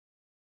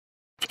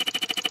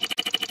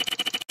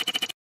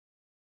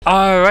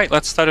Alright,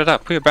 let's start it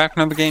up. We are back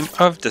in another game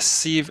of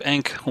Deceive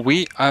Inc.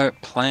 We are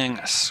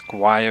playing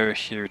Squire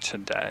here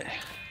today.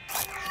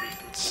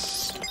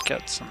 Let's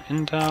get some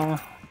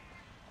intel.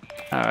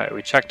 Alright,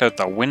 we checked out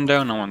the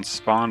window. No one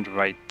spawned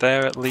right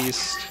there at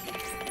least.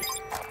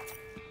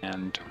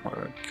 And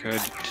we're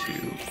good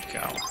to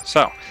go.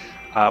 So,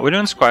 we're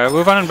doing Squire.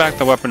 We're running back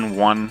the weapon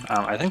 1.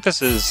 I think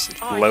this is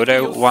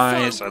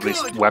loadout-wise, or at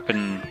least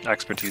weapon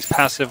expertise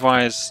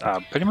passive-wise.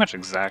 Pretty much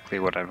exactly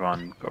what I've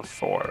run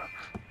before.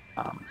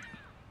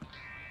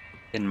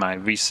 In my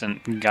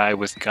recent guy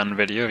with gun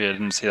video. If you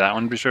didn't see that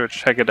one, be sure to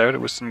check it out.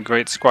 It was some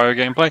great Squire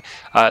gameplay.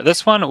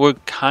 This one, we're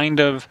kind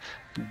of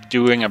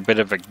doing a bit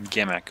of a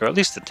gimmick, or at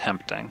least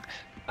attempting.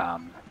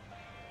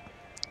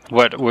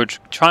 What we're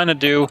trying to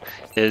do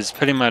is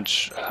pretty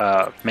much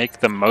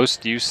make the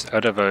most use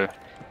out of a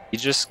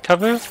Aegis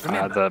cover,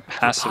 the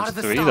passive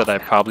 3 that I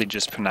probably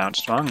just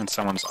pronounced wrong, and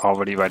someone's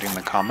already writing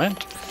the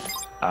comment.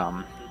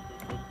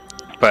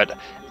 But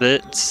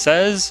it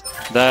says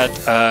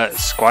that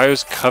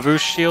Squire's cover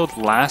shield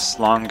lasts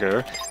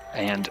longer,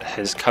 and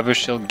his cover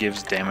shield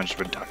gives damage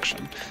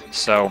reduction.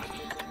 So,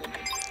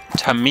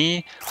 to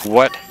me,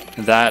 what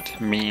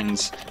that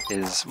means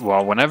is,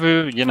 well,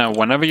 whenever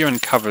you're in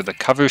cover, the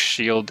cover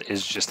shield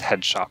is just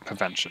headshot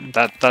prevention.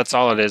 That's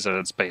all it is at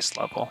its base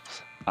level.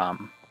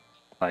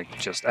 Like,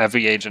 just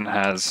every agent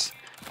has,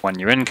 when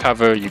you're in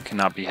cover, you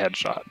cannot be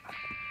headshot.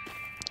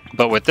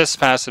 But with this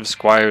passive,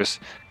 Squire's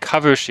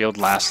cover shield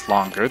lasts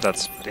longer.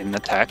 That's in the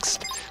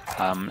text.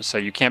 So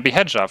you can't be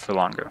headshot for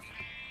longer.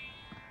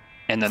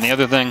 And then the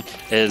other thing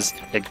is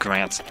it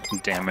grants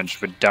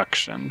damage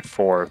reduction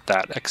for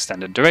that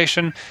extended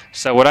duration.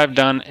 So what I've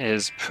done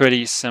is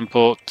pretty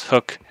simple.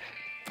 Took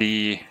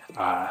the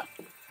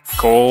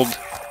gold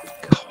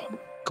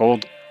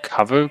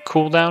cover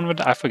cooldown.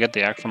 I forget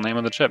the actual name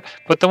of the chip.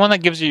 But the one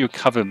that gives you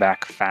cover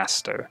back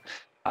faster.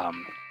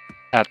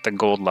 At the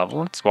gold level.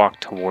 Let's walk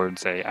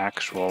towards a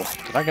actual...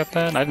 Did I get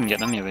that? I didn't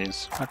get any of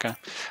these. Okay.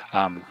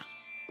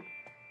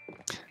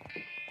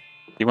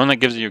 The one that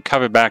gives you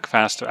cover back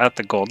faster at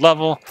the gold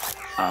level.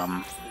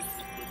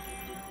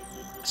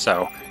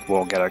 So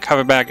we'll get our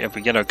cover back. If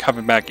we get our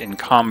cover back in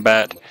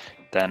combat,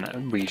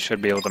 then we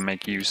should be able to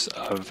make use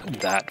of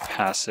that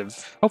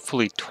passive,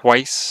 hopefully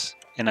twice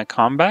in a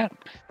combat.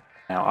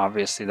 Now,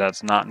 obviously,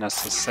 that's not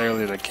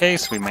necessarily the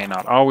case. We may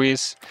not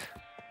always.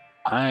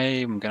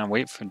 I'm going to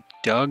wait for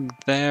Doug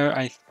there,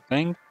 I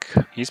think.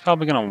 He's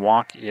probably going to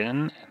walk in,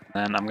 and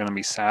then I'm going to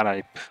be sad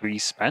I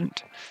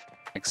pre-spent.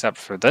 Except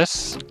for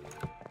this.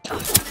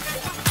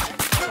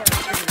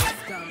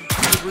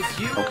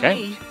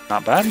 Okay,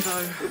 not bad.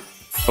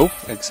 Oh,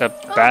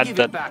 except bad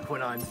that...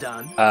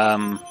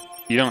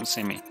 you don't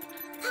see me.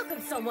 How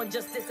can someone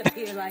just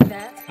disappear like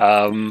that?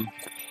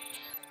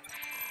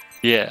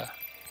 Yeah,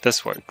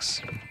 this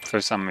works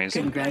for some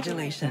reason.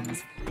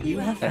 Congratulations, you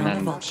have found a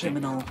vault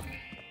criminal.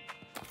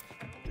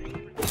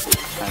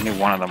 I knew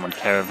one of them would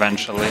care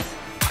eventually.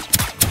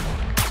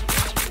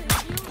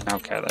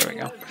 Okay, there we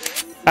go.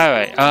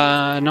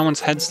 Alright, no one's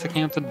head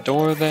sticking out the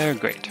door there.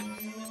 Great.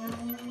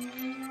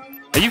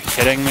 Are you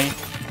kidding me?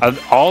 Are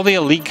all the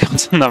elite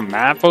guns on the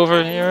map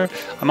over here?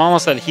 I'm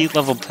almost at heat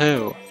level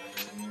 2.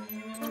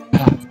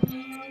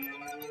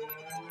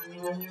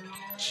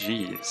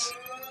 Jeez.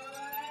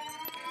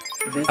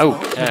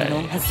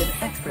 Okay.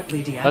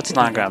 Let's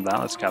not grab that.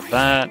 Let's grab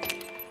that.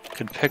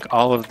 Could pick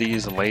all of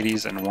these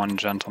ladies and one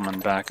gentleman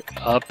back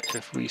up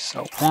if we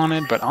so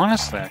wanted, but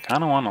honestly, I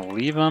kind of want to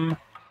leave them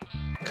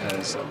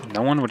because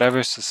no one would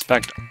ever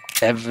suspect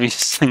every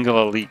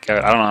single elite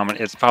guard. I don't know how many,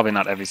 it's probably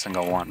not every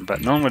single one,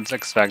 but no one would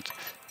expect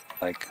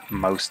like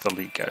most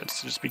elite guards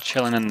to just be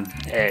chilling in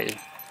A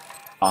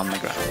on the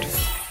ground.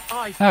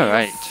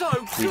 Alright,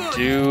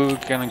 we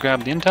gonna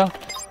grab the intel.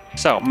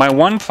 So, my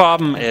one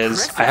problem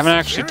is I haven't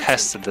actually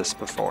tested this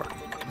before.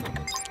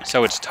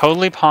 So it's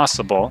totally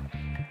possible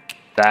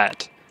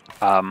that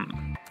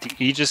the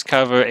Aegis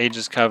cover,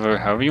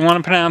 however you want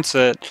to pronounce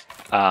it,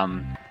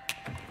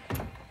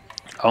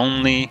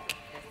 only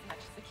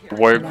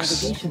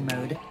works.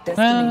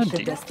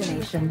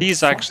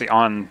 He's actually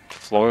on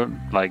floor,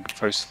 like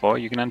first floor.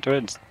 You can enter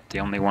it. It's the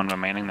only one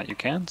remaining that you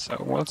can. So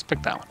well, let's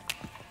pick that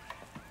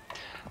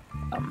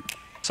one.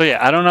 So yeah,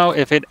 I don't know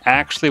if it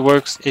actually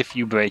works if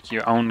you break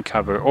your own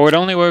cover, or it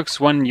only works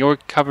when your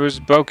cover is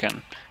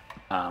broken.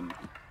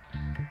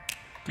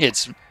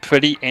 It's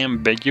pretty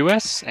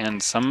ambiguous,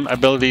 and some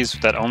abilities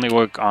that only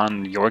work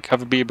on your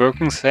cover be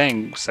broken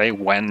say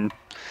when,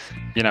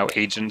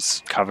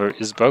 agent's cover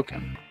is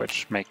broken,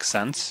 which makes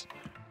sense.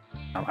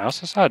 I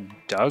also saw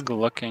Doug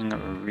looking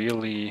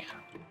really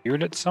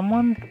weird at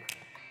someone,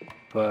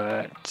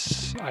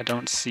 but I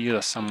don't see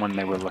the someone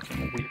they were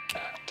looking weird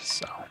at,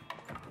 so.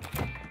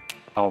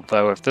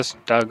 Although if this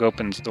Doug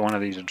opens one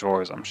of these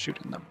drawers, I'm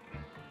shooting them.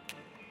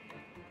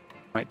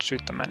 Might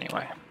shoot them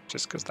anyway,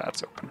 just because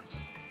that's open.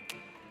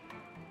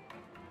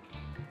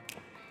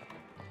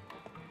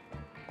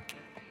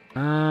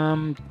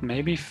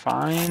 Maybe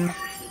fine.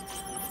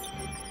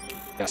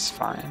 Yes,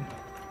 fine.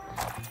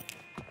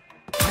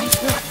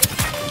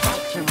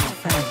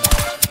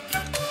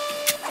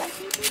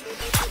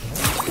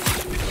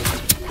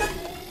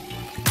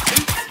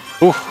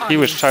 Ooh, he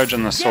was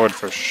charging the sword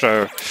for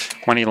sure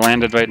when he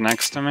landed right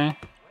next to me.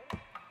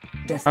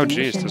 Oh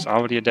jeez, there's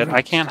already a dead...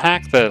 I can't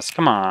hack this.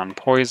 Come on,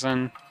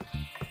 poison.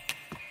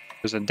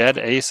 There's a dead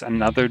ace,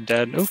 another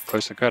dead... Oh,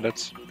 post of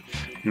credits.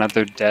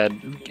 Another dead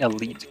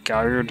elite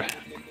guard.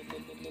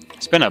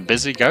 It's been a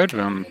busy guard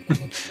room.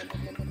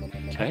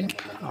 Okay,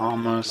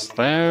 almost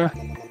there.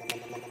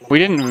 We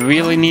didn't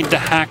really need to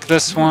hack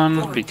this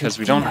one because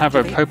we don't have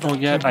our purple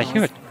yet. I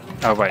hear it.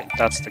 Oh wait,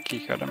 that's the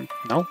keycard.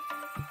 Nope.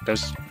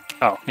 There's...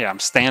 Oh yeah, I'm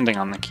standing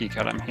on the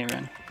keycard I'm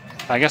hearing.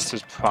 I guess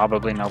there's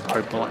probably no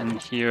purple in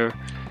here.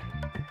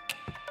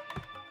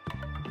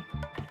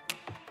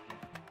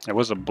 It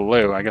was a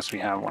blue. I guess we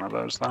have one of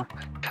those though.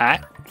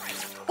 Hat.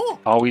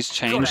 Always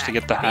change to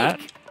get the hat.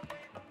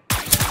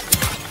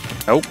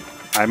 Nope.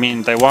 I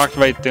mean, they walked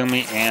right through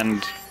me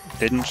and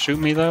didn't shoot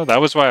me though.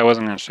 That was why I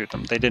wasn't gonna shoot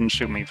them. They didn't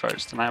shoot me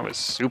first, and that was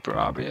super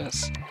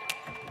obvious.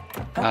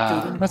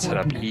 Let's hit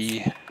up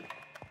E.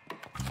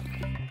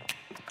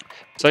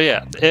 So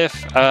yeah, if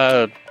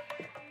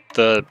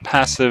the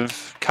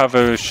passive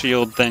cover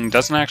shield thing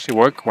doesn't actually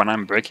work when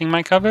I'm breaking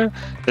my cover,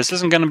 this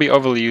isn't going to be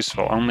overly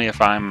useful, only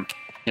if I'm,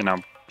 you know,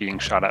 being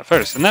shot at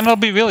first. And then it'll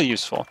be really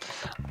useful.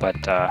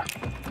 But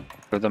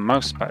for the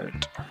most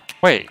part...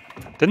 Wait,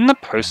 didn't the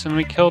person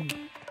we killed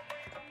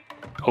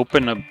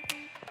open a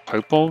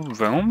purple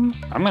room?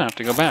 I'm going to have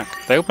to go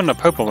back. They opened a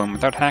purple room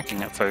without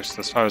hacking it first,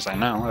 as far as I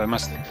know. They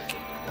must...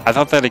 I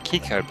thought they had a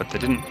keycard, but they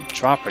didn't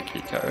drop a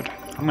keycard.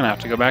 I'm going to have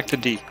to go back to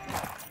D.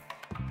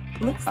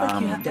 Looks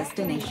like you have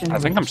destination I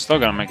think I'm still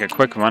going to make a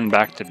quick run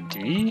back to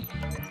D,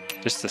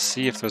 just to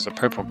see if there's a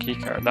purple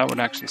keycard. That would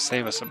actually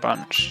save us a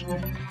bunch.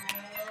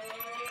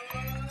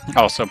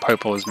 Also,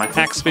 purple is my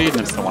hack speed,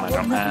 and it's the one I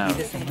don't have.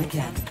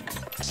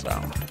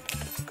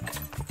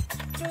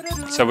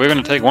 So we're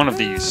going to take one of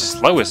the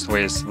slowest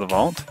ways to the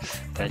vault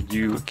that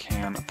you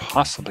can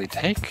possibly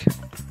take.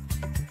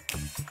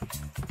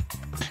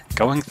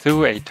 Going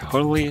through a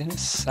totally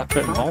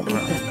separate vault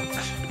room.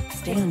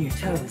 Stay on your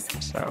toes.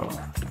 So,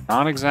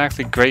 not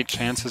exactly great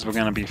chances we're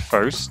going to be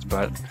first,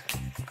 but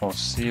we'll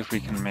see if we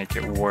can make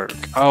it work.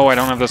 Oh, I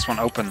don't have this one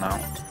open though.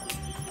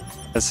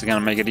 This is going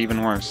to make it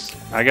even worse.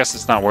 I guess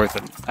it's not worth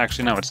it.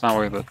 Actually, no, it's not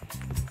worth it.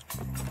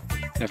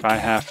 If I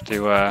have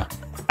to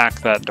hack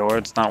that door,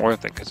 it's not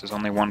worth it because there's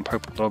only one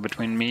purple door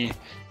between me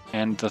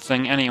and the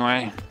thing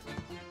anyway.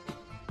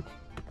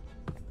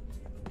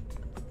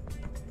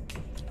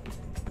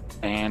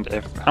 And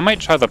if... I might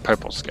try the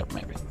purple skip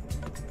maybe.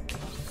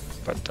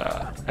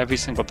 But every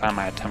single time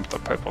I attempt the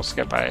purple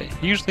skip, I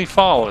usually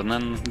fall and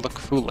then look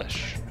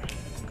foolish.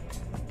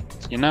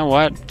 You know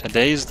what?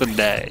 Today's the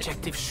day.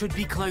 Objective should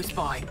be close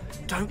by.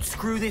 Don't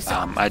screw this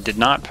up. I did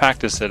not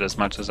practice it as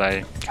much as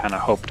I kind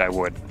of hoped I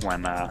would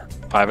when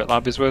private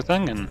lobbies were a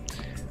thing, and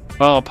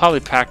well, I'll probably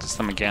practice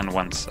them again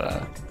once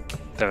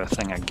they're a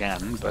thing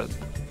again. But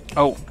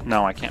oh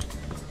no, I can't.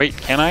 Wait,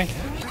 can I?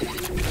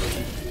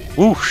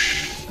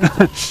 Whoosh!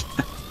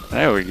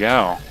 There we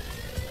go.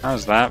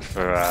 How's that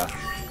for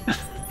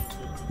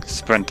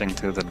sprinting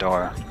through the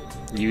door?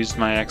 Used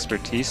my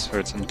expertise for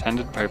its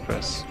intended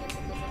purpose.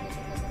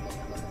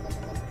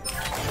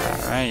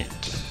 Alright.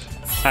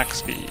 Hack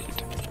speed.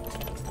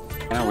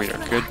 Now we are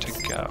good to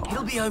go.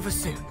 It'll be over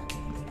soon.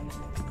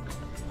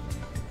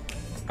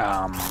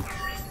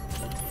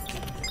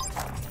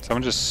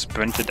 Someone just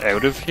sprinted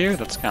out of here?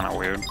 That's kind of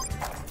weird.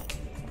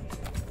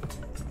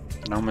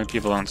 Normally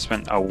people don't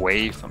sprint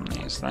away from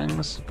these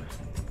things.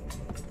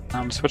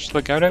 Switch to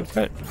the goat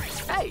outfit.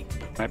 Hey,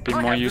 might be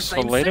more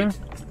useful later.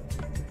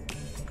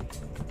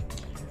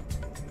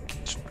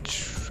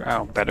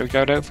 Oh, better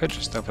goat outfit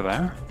just over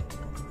there.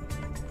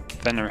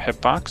 Thinner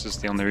hitbox is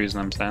the only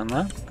reason I'm saying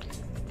that.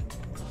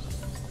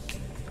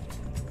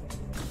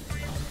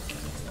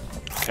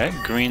 Okay,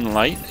 green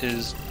light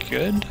is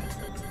good.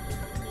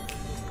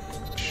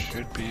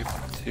 Should be able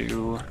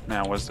to...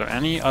 Now, was there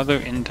any other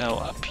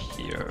intel up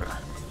here?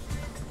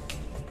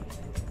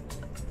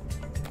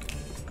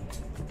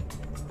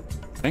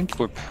 I think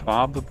we're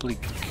probably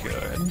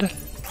good.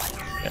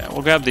 Yeah,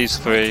 we'll grab these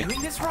three.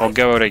 We'll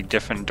go out a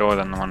different door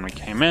than the one we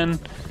came in,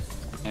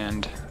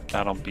 and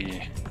that'll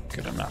be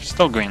good enough.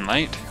 Still green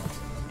light.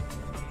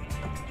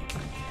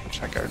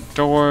 Check our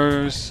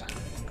doors.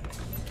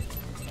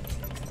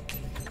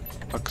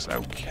 Looks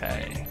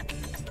okay.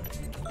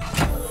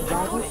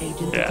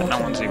 Yeah, no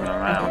one's even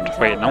around.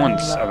 Wait, no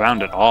one's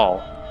around at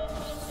all.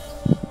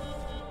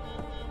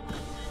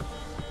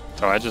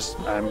 So I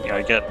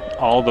get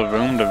all the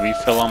room to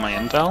refill all my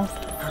intel.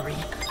 Hurry,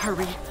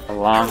 hurry.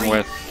 Along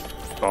with,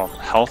 well,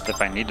 health if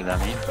I needed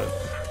any, but...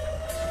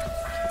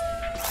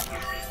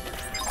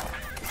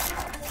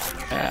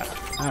 Yeah,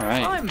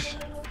 alright. I'm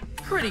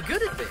pretty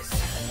good at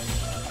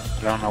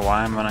this. I don't know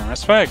why I'm running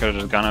this way. I could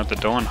have just gone out the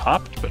door and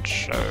hopped, but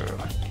sure.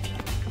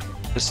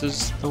 This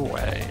is the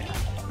way.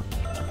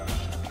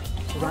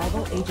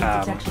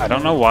 I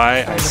don't know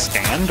why I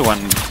scanned when...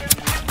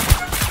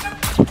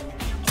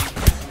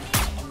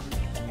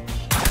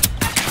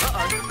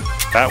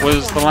 That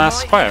was the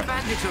last Squire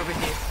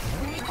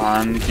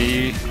on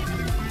the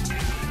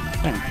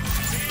thing.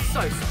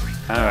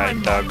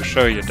 Alright, Doug,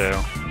 sure you do.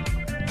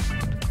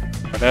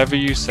 Whatever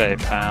you say,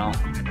 pal.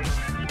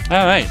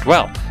 Alright,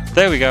 well,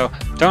 there we go.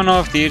 Don't know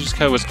if the Aegis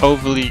card was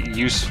overly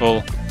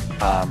useful.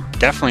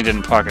 Definitely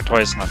didn't pocket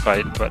twice in the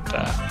fight, but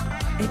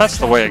that's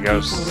the way it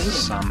goes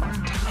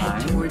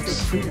sometimes.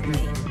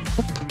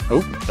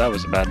 Oh, that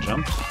was a bad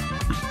jump.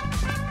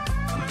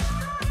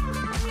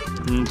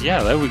 And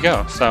yeah, there we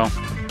go. So,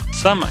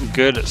 some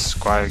good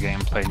Squire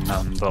gameplay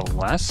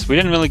nonetheless. We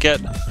didn't really get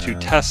to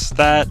test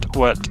that.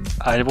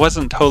 I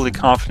wasn't totally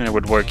confident it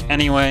would work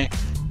anyway,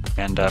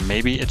 and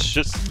maybe it's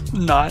just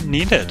not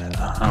needed.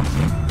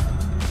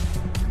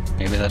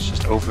 Maybe that's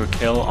just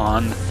overkill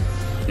on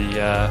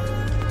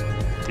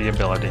the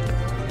ability.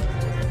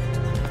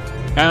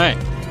 Alright,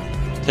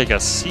 take a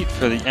seat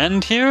for the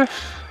end here.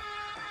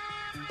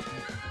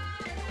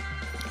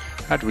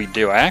 How do we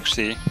do? I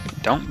actually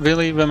don't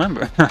really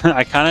remember.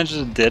 I kind of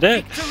just did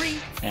it,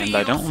 and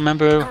I don't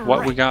remember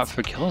what we got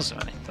for kills or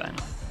anything.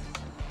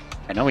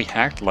 I know we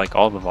hacked like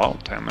all the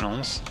vault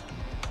terminals.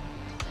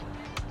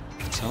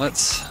 So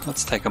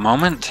let's take a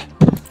moment.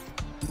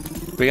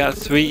 We got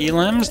 3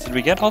 elims. Did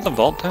we get all the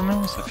vault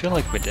terminals? I feel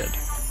like we did.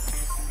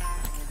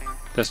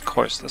 Of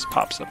course, this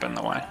pops up in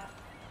the way.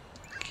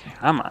 Okay,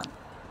 come on.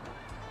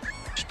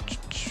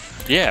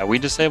 Yeah, we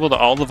disabled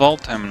all the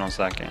vault terminals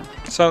that game.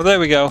 So there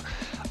we go.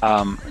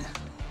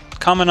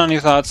 Comment on your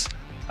thoughts,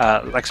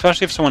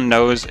 especially if someone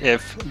knows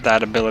if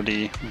that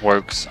ability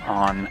works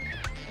on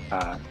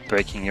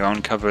breaking your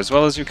own cover as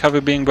well as your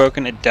cover being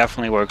broken. It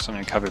definitely works on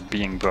your cover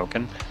being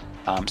broken.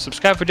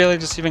 Subscribe for daily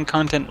Deceive Inc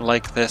content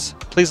like this.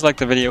 Please like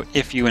the video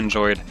if you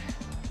enjoyed,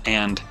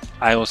 and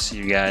I will see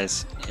you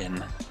guys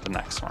in the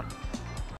next one.